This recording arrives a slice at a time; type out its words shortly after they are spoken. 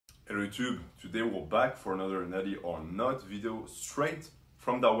Hello YouTube, today we're back for another Natty or Not video straight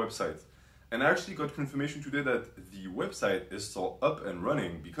from their website. And I actually got confirmation today that the website is still up and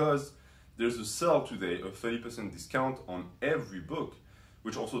running because there's a sale today, a 30% discount on every book,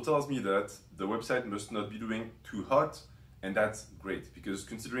 which also tells me that the website must not be doing too hot, and that's great because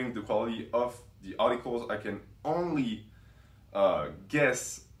considering the quality of the articles, I can only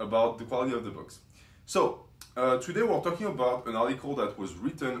guess about the quality of the books. So today we're talking about an article that was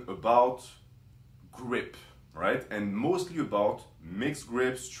written about grip, right? And mostly about mixed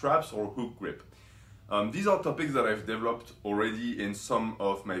grip, straps or hook grip. These are topics that I've developed already in some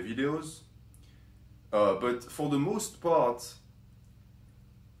of my videos, but for the most part,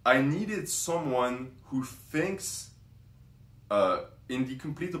 I needed someone who thinks in the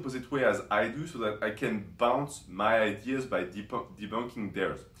complete opposite way as I do so that I can bounce my ideas by debunking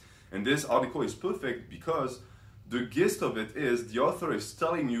theirs. And this article is perfect because the gist of it is the author is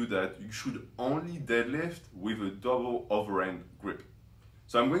telling you that you should only deadlift with a double overhand grip.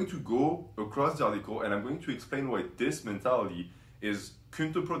 So I'm going to go across the article and I'm going to explain why this mentality is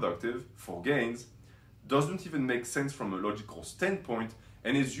counterproductive for gains, doesn't even make sense from a logical standpoint,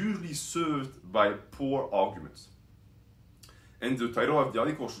 and is usually served by poor arguments. And the title of the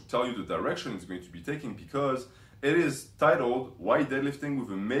article should tell you the direction it's going to be taking because it is titled Why Deadlifting with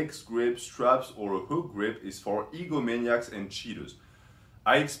a Mixed Grip, Straps or a Hook Grip is for Egomaniacs and Cheaters.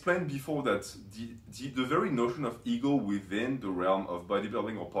 I explained before that the very notion of ego within the realm of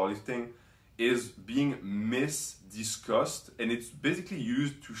bodybuilding or powerlifting is being misdiscussed, and it's basically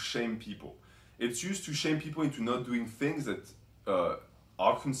used to shame people. It's used to shame people into not doing things that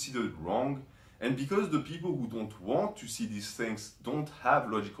are considered wrong. And because the people who don't want to see these things don't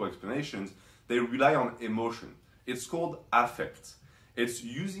have logical explanations, they rely on emotion. It's called affect. It's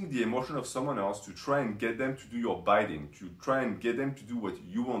using the emotion of someone else to try and get them to do your biting, to try and get them to do what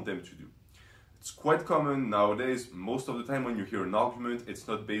you want them to do. It's quite common nowadays. Most of the time when you hear an argument, it's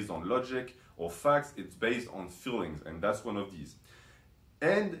not based on logic or facts, it's based on feelings, and that's one of these.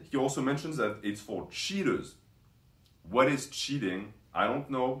 And he also mentions that it's for cheaters. What is cheating? I don't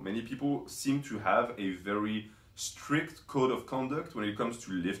know. Many people seem to have a very strict code of conduct when it comes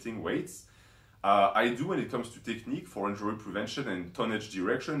to lifting weights. I do when it comes to technique for injury prevention and tonnage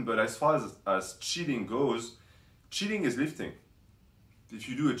direction, but as far as cheating goes, cheating is lifting. If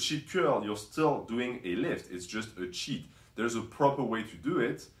you do a cheat curl, you're still doing a lift. It's just a cheat. There's a proper way to do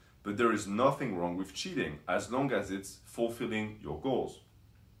it, but there is nothing wrong with cheating as long as it's fulfilling your goals.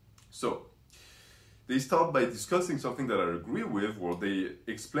 So, they start by discussing something that I agree with, where they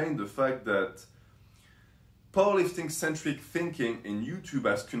explain the fact that powerlifting-centric thinking in YouTube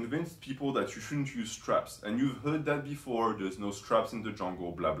has convinced people that you shouldn't use straps. And you've heard that before, there's no straps in the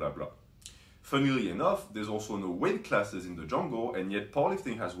jungle, blah, blah, blah. Funnily enough, there's also no weight classes in the jungle, and yet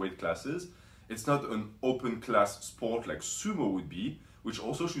powerlifting has weight classes. It's not an open class sport like sumo would be, which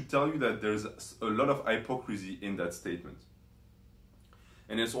also should tell you that there's a lot of hypocrisy in that statement.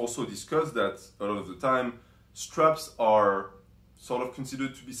 And it's also discussed that a lot of the time, straps are sort of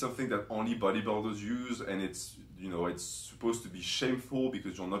considered to be something that only bodybuilders use, and it's, you know, it's supposed to be shameful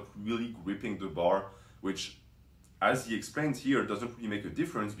because you're not really gripping the bar, which, as he explains here, doesn't really make a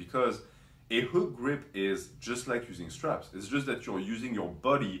difference because a hook grip is just like using straps. It's just that you're using your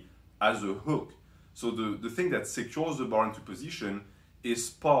body as a hook. So the thing that secures the bar into position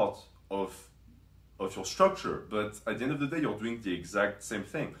is part of your structure, but at the end of the day, you're doing the exact same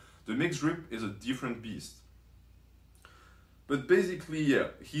thing. The mixed grip is a different beast. But basically, yeah,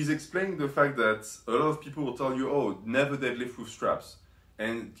 he's explaining the fact that a lot of people will tell you, oh, never deadlift with straps.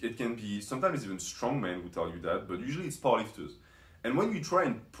 And it can be, sometimes even strongmen who tell you that, but usually it's powerlifters. And when you try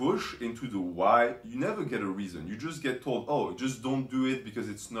and push into the why, you never get a reason. You just get told, oh, just don't do it because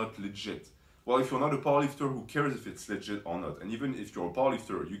it's not legit. Well, if you're not a powerlifter, who cares if it's legit or not? And even if you're a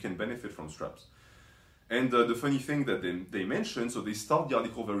powerlifter, you can benefit from straps. And the funny thing that they mentioned, so they start the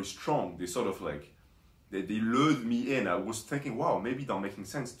article very strong. They sort of like, they lured me in. I was thinking, wow, maybe they're making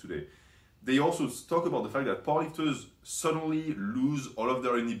sense today. They also talk about the fact that powerlifters suddenly lose all of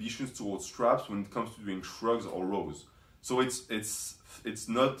their inhibitions towards straps when it comes to doing shrugs or rows. So it's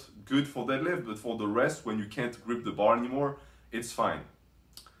not good for deadlift, but for the rest, when you can't grip the bar anymore, it's fine.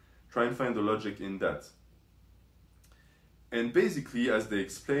 Try and find the logic in that. And basically, as they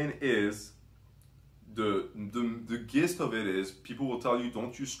explain, is the gist of it is people will tell you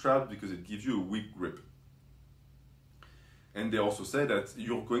don't use straps because it gives you a weak grip. And they also say that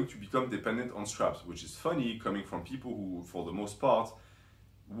you're going to become dependent on straps, which is funny coming from people who, for the most part,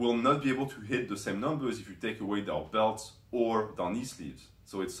 will not be able to hit the same numbers if you take away their belts or their knee sleeves.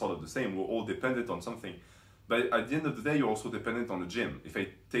 So it's sort of the same. We're all dependent on something. But at the end of the day, you're also dependent on the gym. If I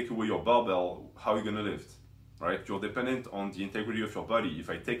take away your barbell, how are you gonna lift, right? You're dependent on the integrity of your body. If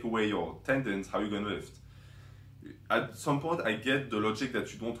I take away your tendons, how are you gonna lift? At some point, I get the logic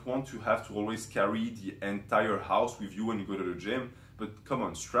that you don't want to have to always carry the entire house with you when you go to the gym, but come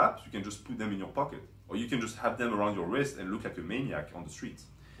on, straps, you can just put them in your pocket, or you can just have them around your wrist and look like a maniac on the streets.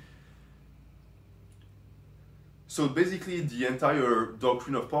 So basically, the entire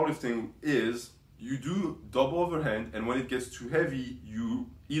doctrine of powerlifting is you do double overhand, and when it gets too heavy, you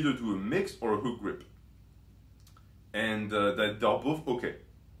either do a mix or a hook grip. And that they're both okay.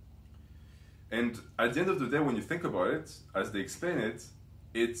 And at the end of the day, when you think about it, as they explain it,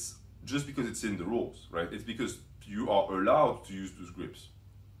 it's just because it's in the rules, right? It's because you are allowed to use those grips.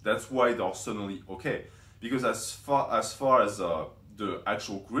 That's why they're suddenly okay. Because as far as the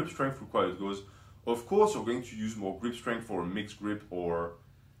actual grip strength required goes, of course you're going to use more grip strength for a mixed grip, or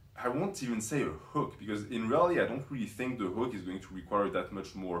I won't even say a hook, because in reality I don't really think the hook is going to require that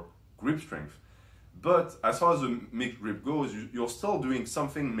much more grip strength. But as far as the mixed grip goes, you're still doing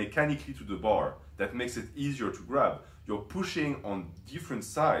something mechanically to the bar that makes it easier to grab. You're pushing on different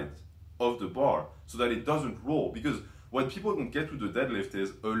sides of the bar so that it doesn't roll. Because what people don't get to the deadlift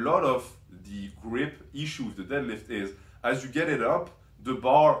is a lot of the grip issue with the deadlift is as you get it up, the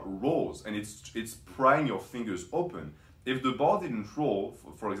bar rolls and it's prying your fingers open. If the bar didn't roll,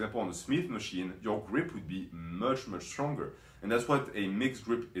 for example on the Smith machine, your grip would be much, much stronger. And that's what a mixed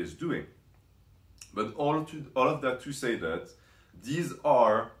grip is doing. But all of that to say that these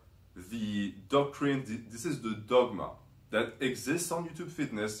are the doctrine, this is the dogma that exists on YouTube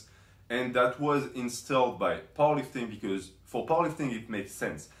Fitness, and that was instilled by powerlifting, because for powerlifting it makes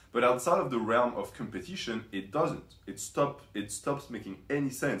sense. But outside of the realm of competition, it doesn't. It stops making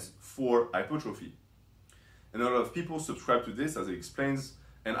any sense for hypertrophy. And a lot of people subscribe to this, as it explains,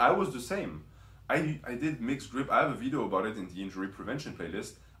 and I was the same. I did mixed grip. I have a video about it in the injury prevention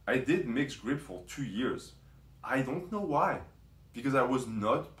playlist. I did mixed grip for 2 years. I don't know why. Because I was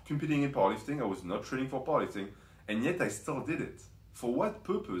not competing in powerlifting, I was not training for powerlifting, and yet I still did it. For what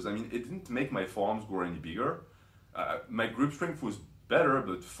purpose? I mean, it didn't make my forearms grow any bigger. My grip strength was better,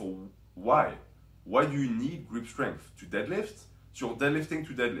 but for why? Why do you need grip strength? To deadlift? So you're deadlifting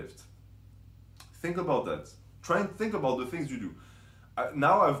to deadlift. Think about that. Try and think about the things you do.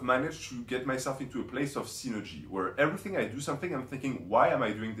 Now I've managed to get myself into a place of synergy, where everything I do something, I'm thinking, why am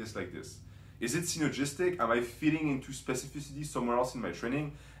I doing this like this? Is it synergistic? Am I fitting into specificity somewhere else in my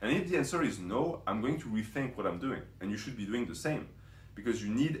training? And if the answer is no, I'm going to rethink what I'm doing. And you should be doing the same, because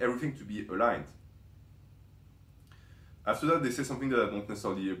you need everything to be aligned. After that, they say something that I don't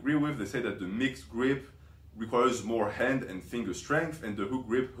necessarily agree with. They say that the mixed grip requires more hand and finger strength, and the hook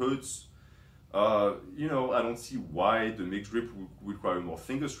grip hurts. You know, I don't see why the mixed grip would require more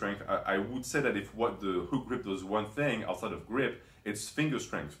finger strength. I would say that if what the hook grip does one thing outside of grip, it's finger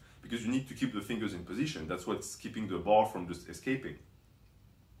strength, because you need to keep the fingers in position. That's what's keeping the bar from just escaping.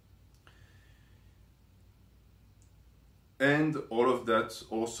 And all of that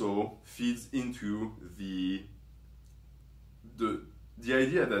also feeds into the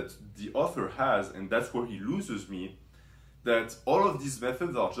idea that the author has, and that's where he loses me, that all of these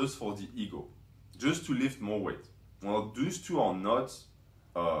methods are just for the ego, just to lift more weight. Well, those two are not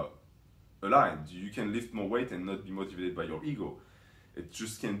aligned. You can lift more weight and not be motivated by your ego. It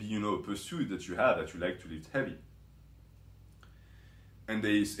just can be, you know, a pursuit that you have, that you like to lift heavy. And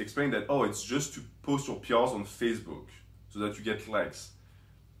they explain that, oh, it's just to post your PRs on Facebook so that you get likes.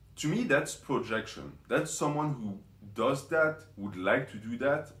 To me, that's projection. That's someone who does that, would like to do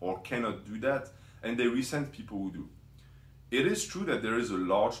that, or cannot do that, and they resent people who do. It is true that there is a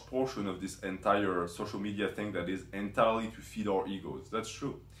large portion of this entire social media thing that is entirely to feed our egos. That's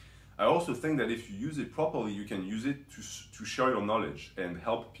true. I also think that if you use it properly, you can use it to share your knowledge and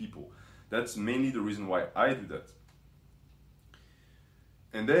help people. That's mainly the reason why I do that.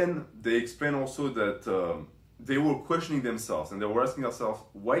 And then they explain also that they were questioning themselves, and they were asking themselves,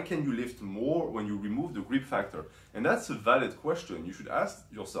 why can you lift more when you remove the grip factor? And that's a valid question. You should ask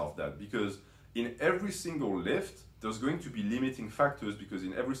yourself that, because in every single lift, there's going to be limiting factors, because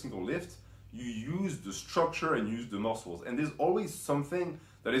in every single lift, you use the structure and use the muscles. And there's always something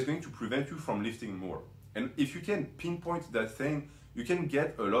that is going to prevent you from lifting more. And if you can pinpoint that thing, you can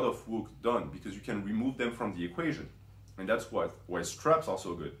get a lot of work done, because you can remove them from the equation. And that's why straps are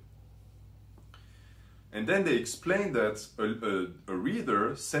so good. And then they explain that a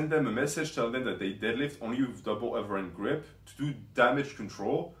reader sent them a message telling them that they deadlift only with double overhand grip to do damage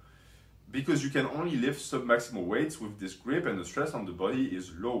control, because you can only lift sub-maximal weights with this grip and the stress on the body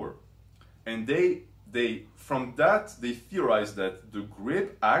is lower. And from that, they theorize that the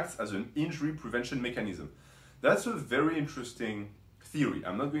grip acts as an injury prevention mechanism. That's a very interesting theory.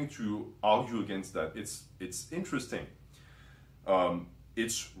 I'm not going to argue against that. It's interesting.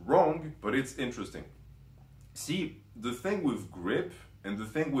 It's wrong, but it's interesting. See, the thing with grip and the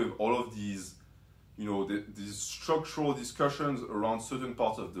thing with all of these, you know, these structural discussions around certain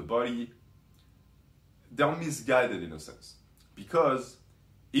parts of the body, they're misguided in a sense. Because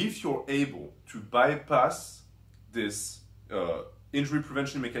if you're able to bypass this injury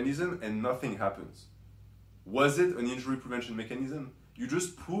prevention mechanism and nothing happens, was it an injury prevention mechanism? You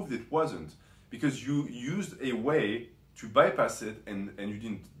just proved it wasn't, because you used a way to bypass it and you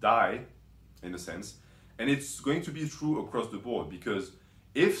didn't die, in a sense. And it's going to be true across the board, because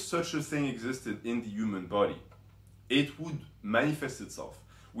if such a thing existed in the human body, it would manifest itself.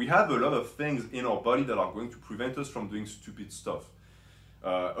 We have a lot of things in our body that are going to prevent us from doing stupid stuff.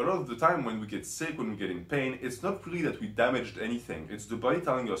 A lot of the time when we get sick, when we get in pain, it's not really that we damaged anything. It's the body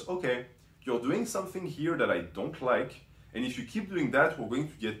telling us, okay, you're doing something here that I don't like, and if you keep doing that, we're going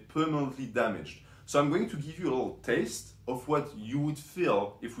to get permanently damaged. So I'm going to give you a little taste of what you would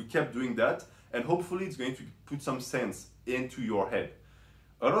feel if we kept doing that, and hopefully it's going to put some sense into your head.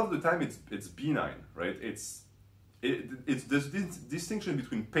 A lot of the time it's benign, right? It's this distinction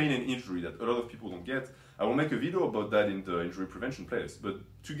between pain and injury that a lot of people don't get. I will make a video about that in the injury prevention playlist. But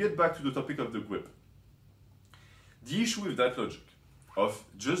to get back to the topic of the grip, the issue with that logic of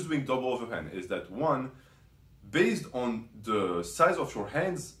just doing double overhand is that, one, based on the size of your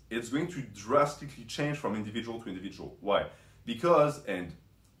hands, it's going to drastically change from individual to individual. Why? Because, and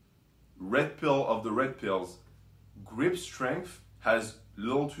red pill of the red pills, grip strength has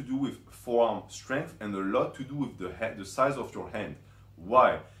little to do with forearm strength and a lot to do with the size of your hand.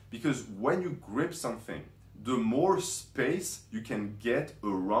 Why? Because when you grip something, the more space you can get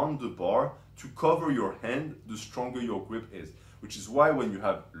around the bar to cover your hand, the stronger your grip is. Which is why when you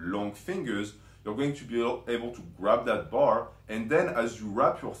have long fingers, you're going to be able to grab that bar, and then as you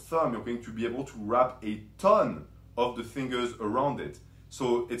wrap your thumb, you're going to be able to wrap a ton of the fingers around it.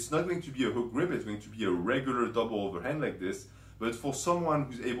 So it's not going to be a hook grip, it's going to be a regular double overhand like this. But for someone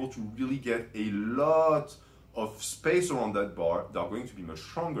who's able to really get a lot of space around that bar, they're going to be much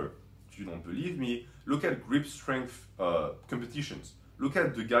stronger. If you don't believe me, look at grip strength competitions. Look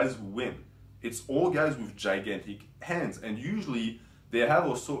at the guys who win. It's all guys with gigantic hands, and usually they have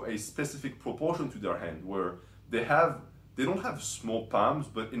also a specific proportion to their hand where they don't have small palms,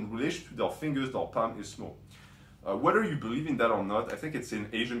 but in relation to their fingers, their palm is small. Whether you believe in that or not, I think it's in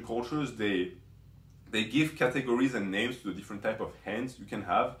Asian cultures, they give categories and names to the different type of hands you can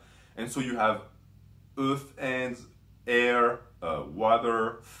have. And so you have earth hands, air,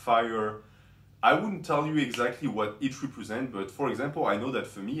 water, fire. I wouldn't tell you exactly what each represents, but for example, I know that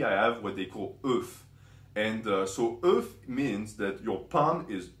for me, I have what they call earth. And so earth means that your palm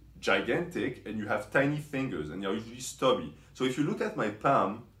is gigantic and you have tiny fingers and they're usually stubby. So if you look at my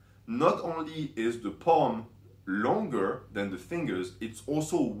palm, not only is the palm longer than the fingers, it's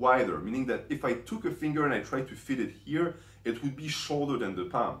also wider, meaning that if I took a finger and I tried to fit it here, it would be shorter than the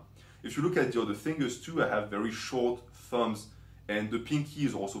palm. If you look at the other fingers too, I have very short thumbs and the pinky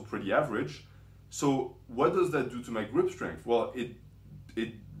is also pretty average. So what does that do to my grip strength? Well, it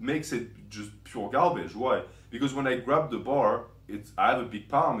makes it just pure garbage. Why? Because when I grab the bar, I have a big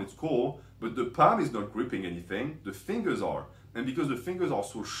palm, it's cool, but the palm is not gripping anything, the fingers are. And because the fingers are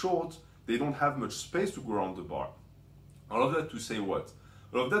so short, they don't have much space to go around the bar. All of that to say what?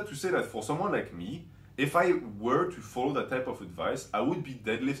 All of that to say that for someone like me, if I were to follow that type of advice, I would be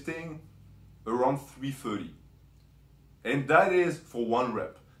deadlifting around 330. And that is for one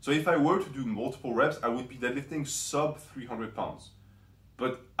rep. So if I were to do multiple reps, I would be deadlifting sub 300 pounds.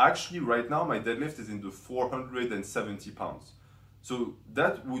 But actually right now, my deadlift is in the 470 pounds. So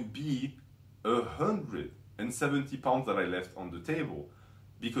that would be 170 pounds that I left on the table,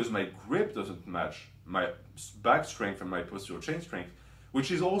 because my grip doesn't match my back strength and my posterior chain strength,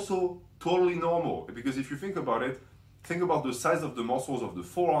 which is also totally normal. Because if you think about it, think about the size of the muscles of the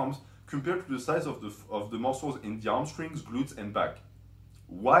forearms compared to the size of the muscles in the hamstrings, glutes, and back.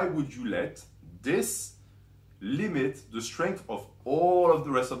 Why would you let this limit the strength of all of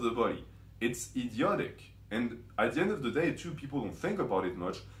the rest of the body? It's idiotic. And at the end of the day, too, people don't think about it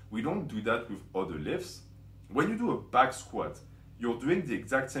much. We don't do that with other lifts. When you do a back squat, you're doing the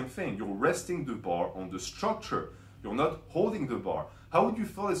exact same thing. You're resting the bar on the structure. You're not holding the bar. How would you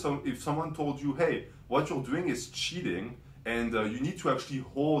feel if someone told you, hey, what you're doing is cheating and you need to actually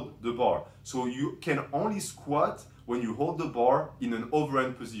hold the bar? So you can only squat when you hold the bar in an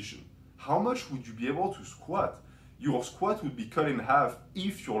overhand position. How much would you be able to squat? Your squat would be cut in half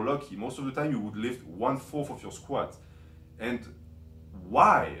if you're lucky. Most of the time you would lift 1/4 of your squat. And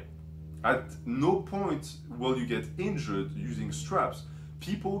why? At no point will you get injured using straps.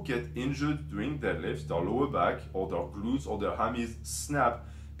 People get injured doing deadlifts, their lower back or their glutes or their hammies snap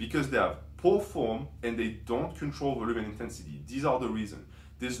because they have poor form and they don't control volume and intensity. These are the reasons.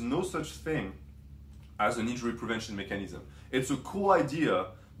 There's no such thing as an injury prevention mechanism. It's a cool idea,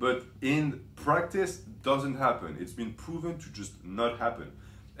 but in practice doesn't happen. It's been proven to just not happen.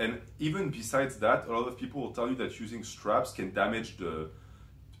 And even besides that, a lot of people will tell you that using straps can damage the,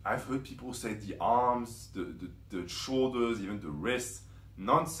 I've heard people say the arms, the shoulders, even the wrists.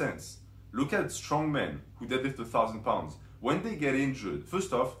 Nonsense. Look at strong men who deadlift 1,000 pounds. When they get injured,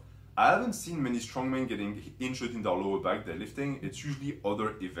 first off, I haven't seen many strongmen getting injured in their lower back deadlifting. It's usually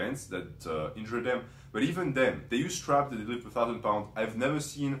other events that injure them. But even then, they use straps, they deadlift 1,000 pounds. I've never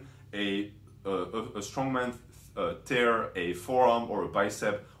seen a strongman tear a forearm or a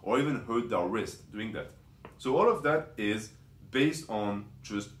bicep or even hurt their wrist doing that. So all of that is based on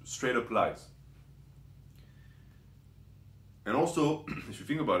just straight up lies. And also, if you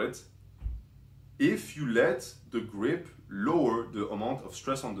think about it, if you let the grip lower the amount of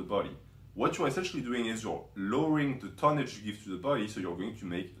stress on the body, what you're essentially doing is you're lowering the tonnage you give to the body, so you're going to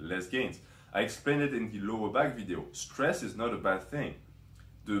make less gains. I explained it in the lower back video. Stress is not a bad thing.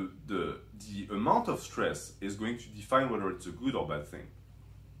 The amount of stress is going to define whether it's a good or bad thing.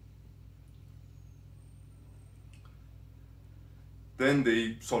 Then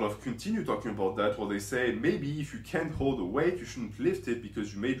they sort of continue talking about that, where they say maybe if you can't hold a weight, you shouldn't lift it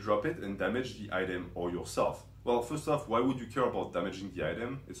because you may drop it and damage the item or yourself. Well, first off, why would you care about damaging the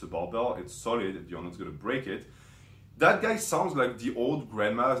item? It's a barbell, it's solid, you're not going to break it. That guy sounds like the old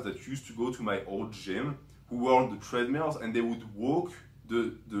grandmas that used to go to my old gym, who were on the treadmills and they would walk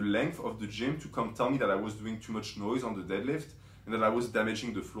the length of the gym to come tell me that I was doing too much noise on the deadlift and that I was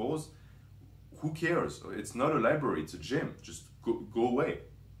damaging the floors. Who cares? It's not a library, it's a gym. Just go away.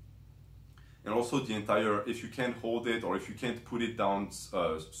 And also the entire, if you can't hold it or if you can't put it down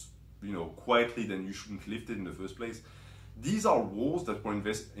quietly, then you shouldn't lift it in the first place. These are rules that were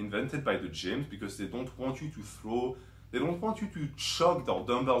invented by the gyms because they don't want you to throw, they don't want you to chug their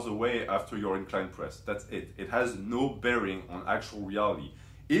dumbbells away after your incline press. That's it. It has no bearing on actual reality.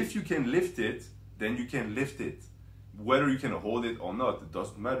 If you can lift it, then you can lift it. Whether you can hold it or not, it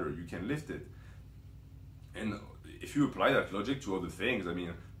doesn't matter. You can lift it. And if you apply that logic to other things, I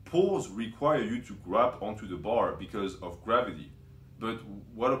mean, pulls require you to grab onto the bar because of gravity. But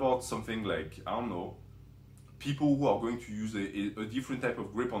what about something like, I don't know, people who are going to use a different type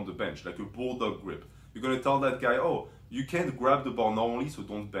of grip on the bench, like a bulldog grip? You're going to tell that guy, oh, you can't grab the bar normally, so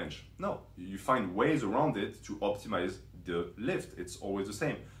don't bench. No, you find ways around it to optimize the lift. It's always the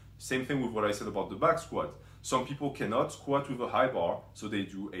same. Same thing with what I said about the back squat. Some people cannot squat with a high bar, so they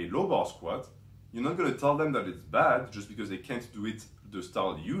do a low bar squat. You're not going to tell them that it's bad just because they can't do it the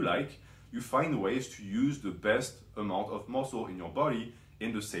style you like. You find ways to use the best amount of muscle in your body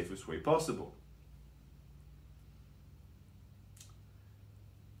in the safest way possible.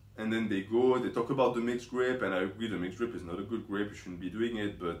 And then they talk about the mixed grip, and I agree the mixed grip is not a good grip, you shouldn't be doing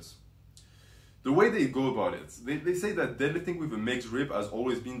it, but the way they go about it, they say that deadlifting with a mixed grip has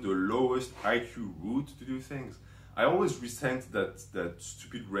always been the lowest IQ route to do things. I always resent that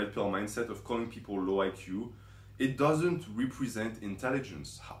stupid red pill mindset of calling people low IQ. It doesn't represent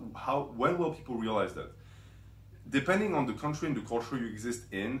intelligence. When will people realize that? Depending on the country and the culture you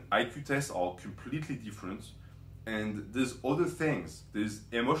exist in, IQ tests are completely different. And there's other things. There's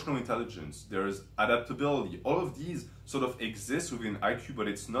emotional intelligence, there's adaptability. All of these sort of exist within IQ, but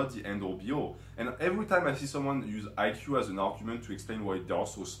it's not the end all be all. And every time I see someone use IQ as an argument to explain why they are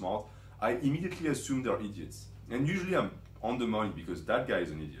so smart, I immediately assume they're idiots. And usually I'm on the money because that guy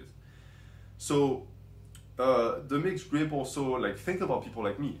is an idiot. So the mixed grip also, like, think about people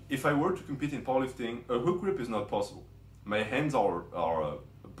like me. If I were to compete in powerlifting, a hook grip is not possible. My hands are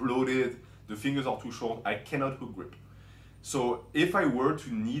bloated, the fingers are too short, I cannot hook grip. So if I were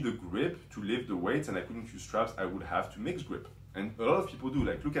to need a grip to lift the weights and I couldn't use straps, I would have to mix grip. And a lot of people do,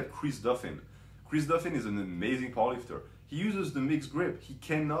 like look at Chris Duffin. Chris Duffin is an amazing powerlifter. He uses the mixed grip. He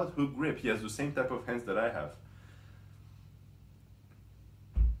cannot hook grip. He has the same type of hands that I have.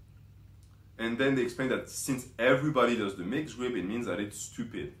 And then they explain that since everybody does the mixed grip, it means that it's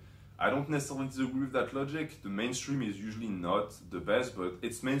stupid. I don't necessarily disagree with that logic. The mainstream is usually not the best, but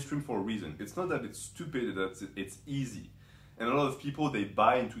it's mainstream for a reason. It's not that it's stupid, that it's easy. And a lot of people, they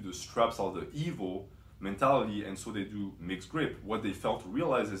buy into the straps are the evil mentality, and so they do mixed grip. What they fail to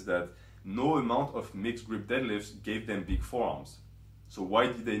realize is that no amount of mixed grip deadlifts gave them big forearms. So why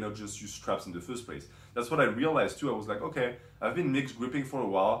did they not just use straps in the first place? That's what I realized too. I was like, okay, I've been mixed gripping for a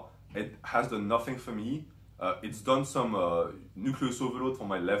while. It has done nothing for me. It's done some nucleus overload for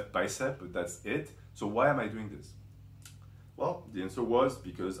my left bicep, but that's it. So why am I doing this? Well, the answer was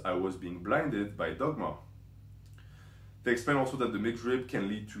because I was being blinded by dogma. They explain also that the mixed grip can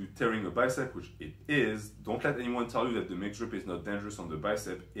lead to tearing a bicep, which it is. Don't let anyone tell you that the mixed grip is not dangerous on the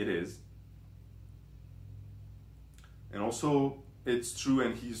bicep. It is. And also, it's true,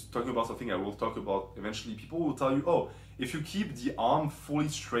 and he's talking about something I will talk about eventually. People will tell you, oh, if you keep the arm fully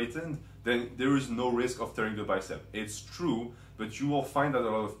straightened, then there is no risk of tearing the bicep. It's true, but you will find that a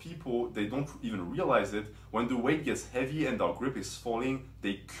lot of people, they don't even realize it. When the weight gets heavy and their grip is falling,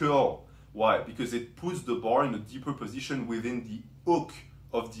 they curl. Why? Because it puts the bar in a deeper position within the hook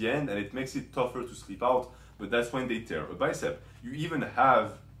of the end, and it makes it tougher to slip out, but that's when they tear a bicep. You even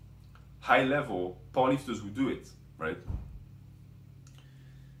have high-level powerlifters who do it, right?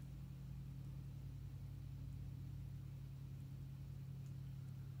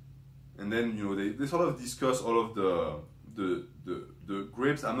 And then, you know, they sort of discuss all of the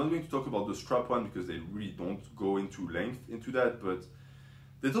grips. I'm not going to talk about the strap one because they really don't go into length into that, but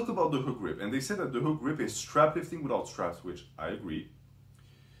they talk about the hook grip, and they say that the hook grip is strap lifting without straps, which I agree.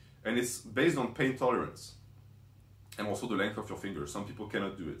 And it's based on pain tolerance and also the length of your fingers. Some people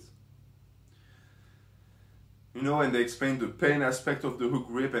cannot do it. You know, and they explain the pain aspect of the hook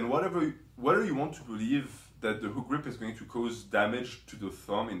grip, and whether you want to believe that the hook grip is going to cause damage to the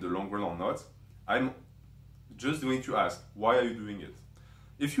thumb in the long run or not, I'm just going to ask, why are you doing it?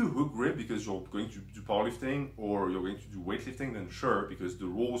 If you hook grip because you're going to do powerlifting or you're going to do weightlifting, then sure, because the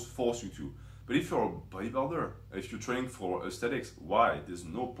rules force you to. But if you're a bodybuilder, if you're training for aesthetics, why? There's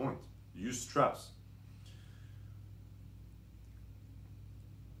no point. Use straps.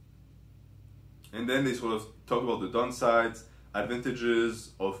 And then they sort of talk about the downsides,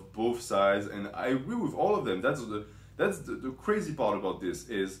 advantages of both sides, and I agree with all of them. That's the crazy part about this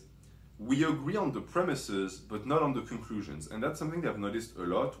is we agree on the premises, but not on the conclusions. And that's something that I've noticed a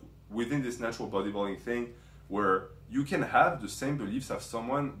lot within this natural bodybuilding thing, where you can have the same beliefs as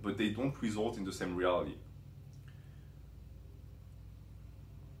someone, but they don't result in the same reality.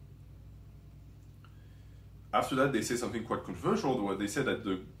 After that, they say something quite controversial, where they say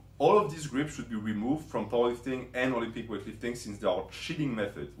that all of these grips should be removed from powerlifting and Olympic weightlifting since they are cheating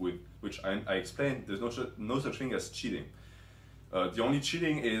method, which I explained. There's no such thing as cheating. The only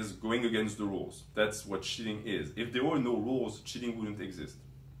cheating is going against the rules. That's what cheating is. If there were no rules, cheating wouldn't exist.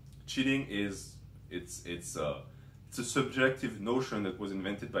 Cheating is, it's a subjective notion that was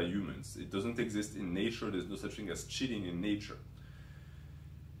invented by humans. It doesn't exist in nature. There's no such thing as cheating in nature.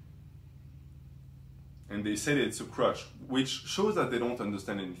 And they said it's a crutch, which shows that they don't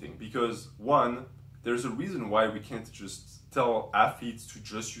understand anything. Because one, there's a reason why we can't just tell athletes to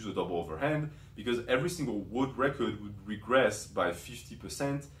just use a double overhand, because every single world record would regress by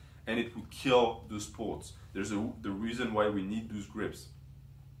 50% and it would kill the sport. There's the reason why we need those grips.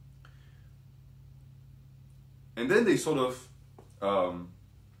 And then they sort of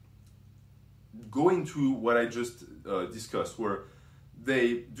go into what I just discussed, where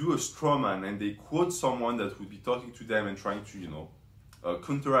they do a straw man and they quote someone that would be talking to them and trying to, you know,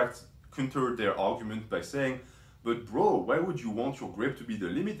 counter their argument by saying, but bro, why would you want your grip to be the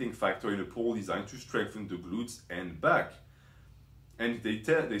limiting factor in a pole designed to strengthen the glutes and back? And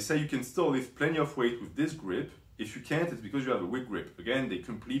they say you can still lift plenty of weight with this grip. If you can't, it's because you have a weak grip. Again, they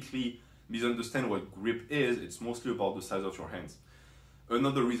completely misunderstand what grip is. It's mostly about the size of your hands.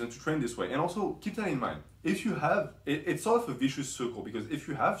 Another reason to train this way. And also keep that in mind. If you have, it's sort of a vicious circle, because if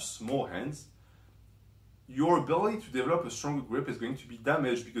you have small hands, your ability to develop a stronger grip is going to be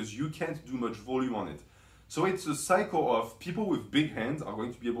damaged because you can't do much volume on it. So it's a cycle of people with big hands are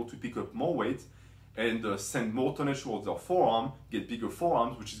going to be able to pick up more weight and send more tonnage towards their forearm, get bigger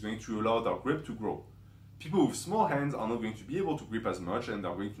forearms, which is going to allow their grip to grow. People with small hands are not going to be able to grip as much, and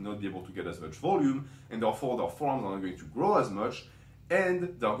they're going to not be able to get as much volume, and therefore their forearms are not going to grow as much,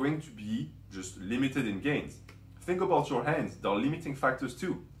 and they're going to be just limited in gains. Think about your hands. They're limiting factors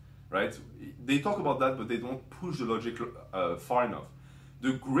too, right? They talk about that, but they don't push the logic far enough.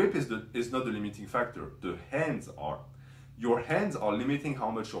 The grip is not the limiting factor. The hands are. Your hands are limiting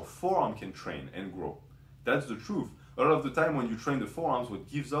how much your forearm can train and grow. That's the truth. A lot of the time when you train the forearms, what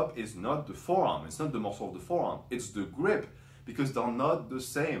gives up is not the forearm. It's not the muscle of the forearm. It's the grip, because they're not the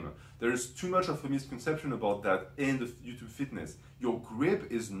same. There is too much of a misconception about that in the YouTube fitness. Your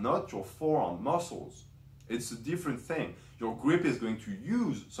grip is not your forearm muscles. It's a different thing. Your grip is going to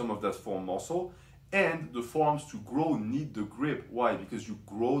use some of that forearm muscle, and the forearms to grow need the grip. Why? Because you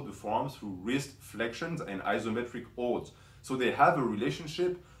grow the forearms through wrist flexions and isometric holds. So they have a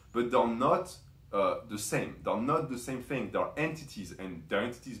relationship, but they're not the same. They're not the same thing. They're entities, and they're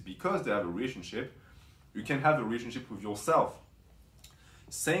entities because they have a relationship. You can have a relationship with yourself.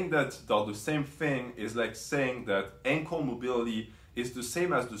 Saying that they're the same thing is like saying that ankle mobility is the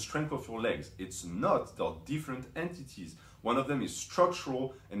same as the strength of your legs. It's not. They're different entities. One of them is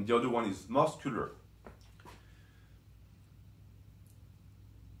structural and the other one is muscular.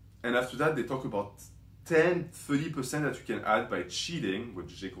 And after that, they talk about 10-30% that you can add by cheating,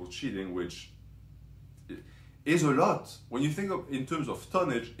 which they call cheating, which is a lot. When you think of in terms of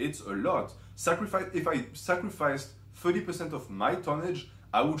tonnage, it's a lot. If I sacrificed 30% of my tonnage,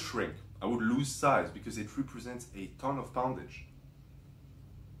 I would shrink. I would lose size because it represents a ton of poundage.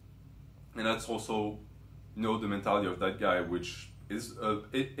 And that's also, you know, the mentality of that guy, which is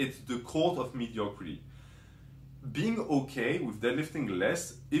it's the cult of mediocrity. Being okay with deadlifting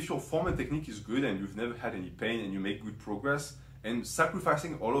less if your form and technique is good and you've never had any pain and you make good progress, and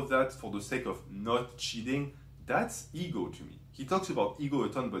sacrificing all of that for the sake of not cheating, that's ego to me. He talks about ego a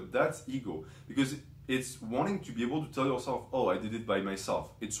ton, but that's ego because it's wanting to be able to tell yourself, oh, I did it by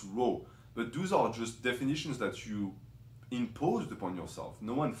myself. It's raw. But those are just definitions that you imposed upon yourself.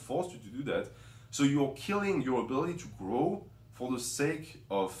 No one forced you to do that. So you're killing your ability to grow for the sake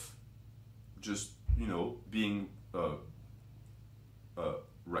of just, you know, being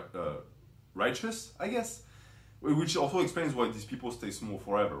righteous, I guess. Which also explains why these people stay small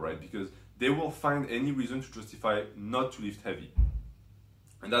forever, right? Because they will find any reason to justify not to lift heavy.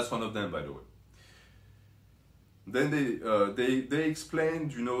 And that's one of them, by the way. Then they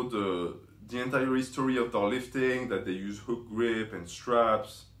explained, you know, the entire history of their lifting, that they use hook grip and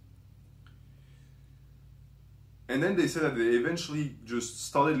straps. And then they said that they eventually just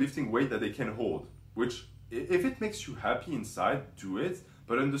started lifting weight that they can hold, which if it makes you happy inside, do it,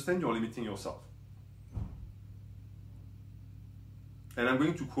 but understand you're limiting yourself. And I'm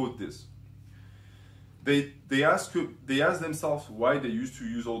going to quote this. They asked themselves why they used to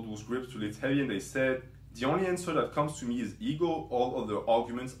use all those grips to lift heavy, and they said, the only answer that comes to me is ego. All other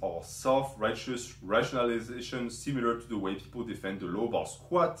arguments are self-righteous rationalization similar to the way people defend the low bar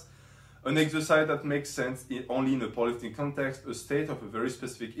squat, an exercise that makes sense only in a powerlifting context, a state of a very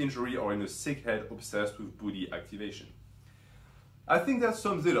specific injury, or in a sick head obsessed with booty activation. I think that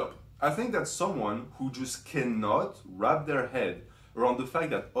sums it up. I think that someone who just cannot wrap their head around the fact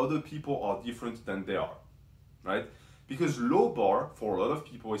that other people are different than they are, right? Because low bar, for a lot of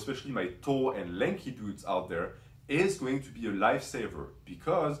people, especially my tall and lanky dudes out there, is going to be a lifesaver,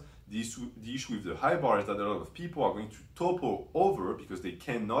 because the issue with the high bar is that a lot of people are going to topple over because they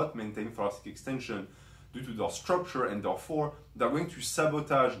cannot maintain thoracic extension due to their structure, and therefore they're going to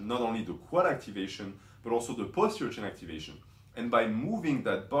sabotage not only the quad activation, but also the posterior chain activation. And by moving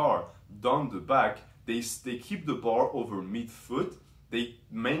that bar down the back, they keep the bar over mid-foot. They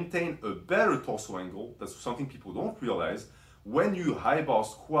maintain a better torso angle. That's something people don't realize. When you high bar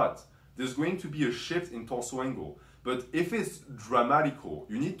squat, there's going to be a shift in torso angle. But if it's dramatical,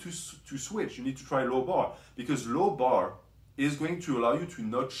 you need to switch. You need to try low bar, because low bar is going to allow you to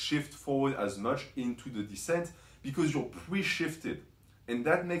not shift forward as much into the descent because you're pre-shifted. And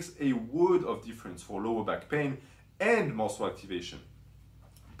that makes a world of difference for lower back pain and muscle activation.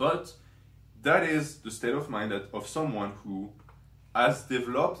 But that is the state of mind of someone who has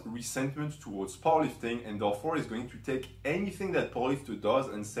developed resentment towards powerlifting, and therefore is going to take anything that powerlifter does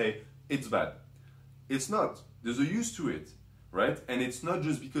and say, it's bad. It's not. There's a use to it, right? And it's not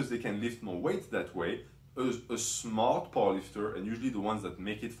just because they can lift more weight that way. A smart powerlifter, and usually the ones that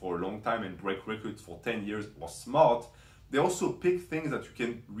make it for a long time and break records for 10 years are smart, they also pick things that you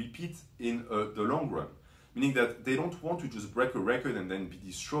can repeat in the long run. Meaning that they don't want to just break a record and then be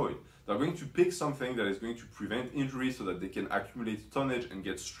destroyed. They're going to pick something that is going to prevent injury so that they can accumulate tonnage and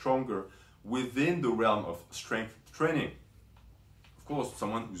get stronger within the realm of strength training. Of course,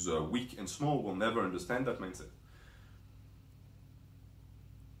 someone who's weak and small will never understand that mindset.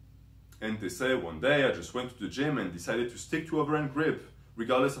 And they say, one day I just went to the gym and decided to stick to overhand grip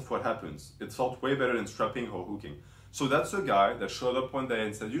regardless of what happens. It felt way better than strapping or hooking. So that's a guy that showed up one day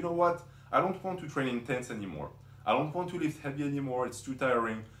and said, you know what? I don't want to train intense anymore. I don't want to lift heavy anymore. It's too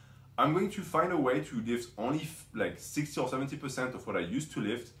tiring. I'm going to find a way to lift only like 60 or 70% of what I used to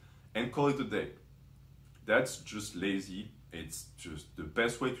lift and call it a day. That's just lazy. It's just the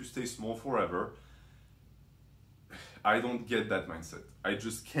best way to stay small forever. I don't get that mindset. I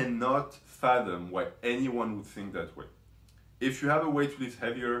just cannot fathom why anyone would think that way. If you have a way to lift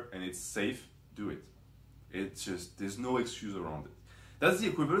heavier and it's safe, do it. It's just, there's no excuse around it. That's the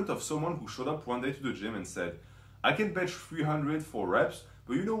equivalent of someone who showed up one day to the gym and said, I can bench 300 for reps,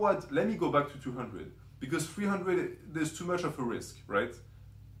 but you know what? Let me go back to 200. Because 300, there's too much of a risk, right?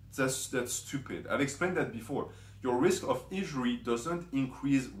 That's stupid. I've explained that before. your risk of injury doesn't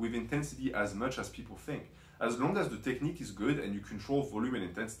increase with intensity as much as people think. As long as the technique is good and you control volume and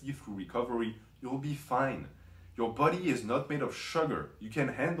intensity through recovery, you'll be fine. Your body is not made of sugar. You can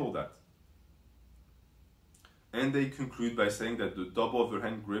handle that. And they conclude by saying that the double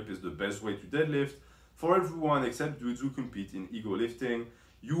overhand grip is the best way to deadlift for everyone except dudes who compete in ego lifting.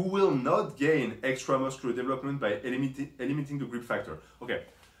 You will not gain extra muscular development by eliminating the grip factor. Okay,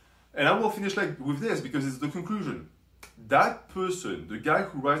 and I will finish with this because it's the conclusion. That person, the guy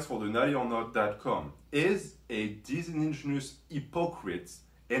who writes for the nattyornot.com, is a disingenuous hypocrite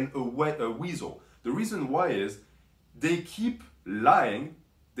and a weasel. The reason why is they keep lying,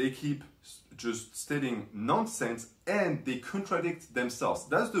 they keep just stating nonsense, and they contradict themselves.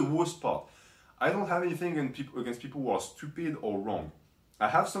 That's the worst part. I don't have anything against people who are stupid or wrong. I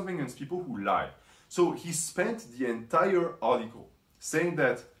have something against people who lie. So he spent the entire article saying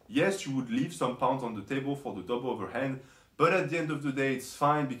that, yes, you would leave some pounds on the table for the double overhand, but at the end of the day, it's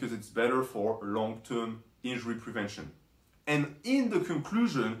fine because it's better for long-term injury prevention. And in the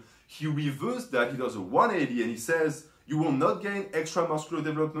conclusion, he reversed that, he does a 180 and he says, you will not gain extra muscular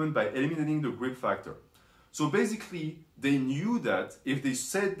development by eliminating the grip factor. So basically, they knew that if they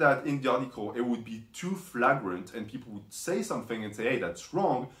said that in the article, it would be too flagrant and people would say something and say, hey, that's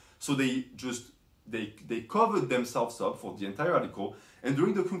wrong. So they covered themselves up for the entire article. And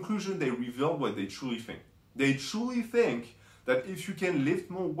during the conclusion, they revealed what they truly think. They truly think that if you can lift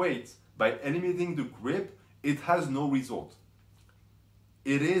more weight by eliminating the grip, it has no result.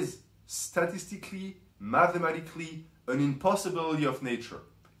 It is statistically, mathematically, an impossibility of nature.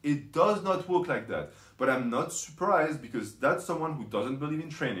 It does not work like that. But I'm not surprised because that's someone who doesn't believe in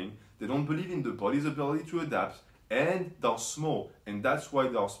training, they don't believe in the body's ability to adapt, and they're small, and that's why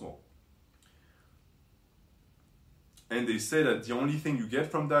they're small. And they say that the only thing you get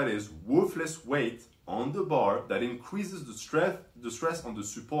from that is worthless weight on the bar that increases the stress on the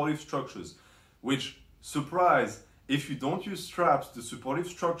supportive structures, which, surprise, if you don't use straps, the supportive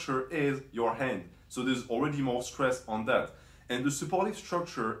structure is your hand. So there's already more stress on that. And the supportive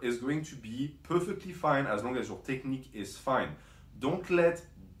structure is going to be perfectly fine as long as your technique is fine. Don't let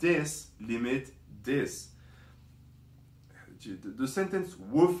this limit this. The sentence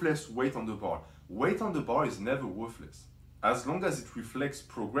worthless weight on the bar. Weight on the bar is never worthless. As long as it reflects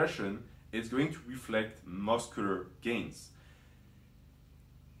progression, it's going to reflect muscular gains.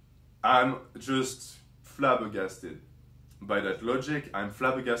 I'm just flabbergasted by that logic. I'm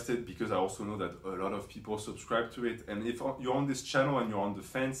flabbergasted because I also know that a lot of people subscribe to it. And if you're on this channel and you're on the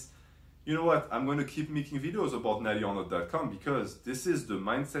fence, you know what? I'm going to keep making videos about nattyornot.com because this is the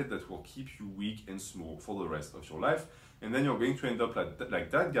mindset that will keep you weak and small for the rest of your life. And then you're going to end up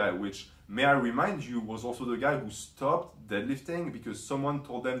like that guy, which, may I remind you, was also the guy who stopped deadlifting because someone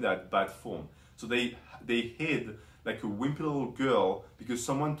told them they had bad form. So they hid like a wimpy little girl because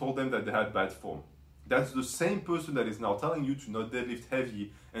someone told them that they had bad form. That's the same person that is now telling you to not deadlift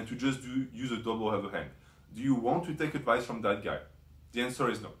heavy and to just use a double overhand. Do you want to take advice from that guy? The answer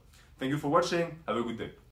is no. Thank you for watching. Have a good day.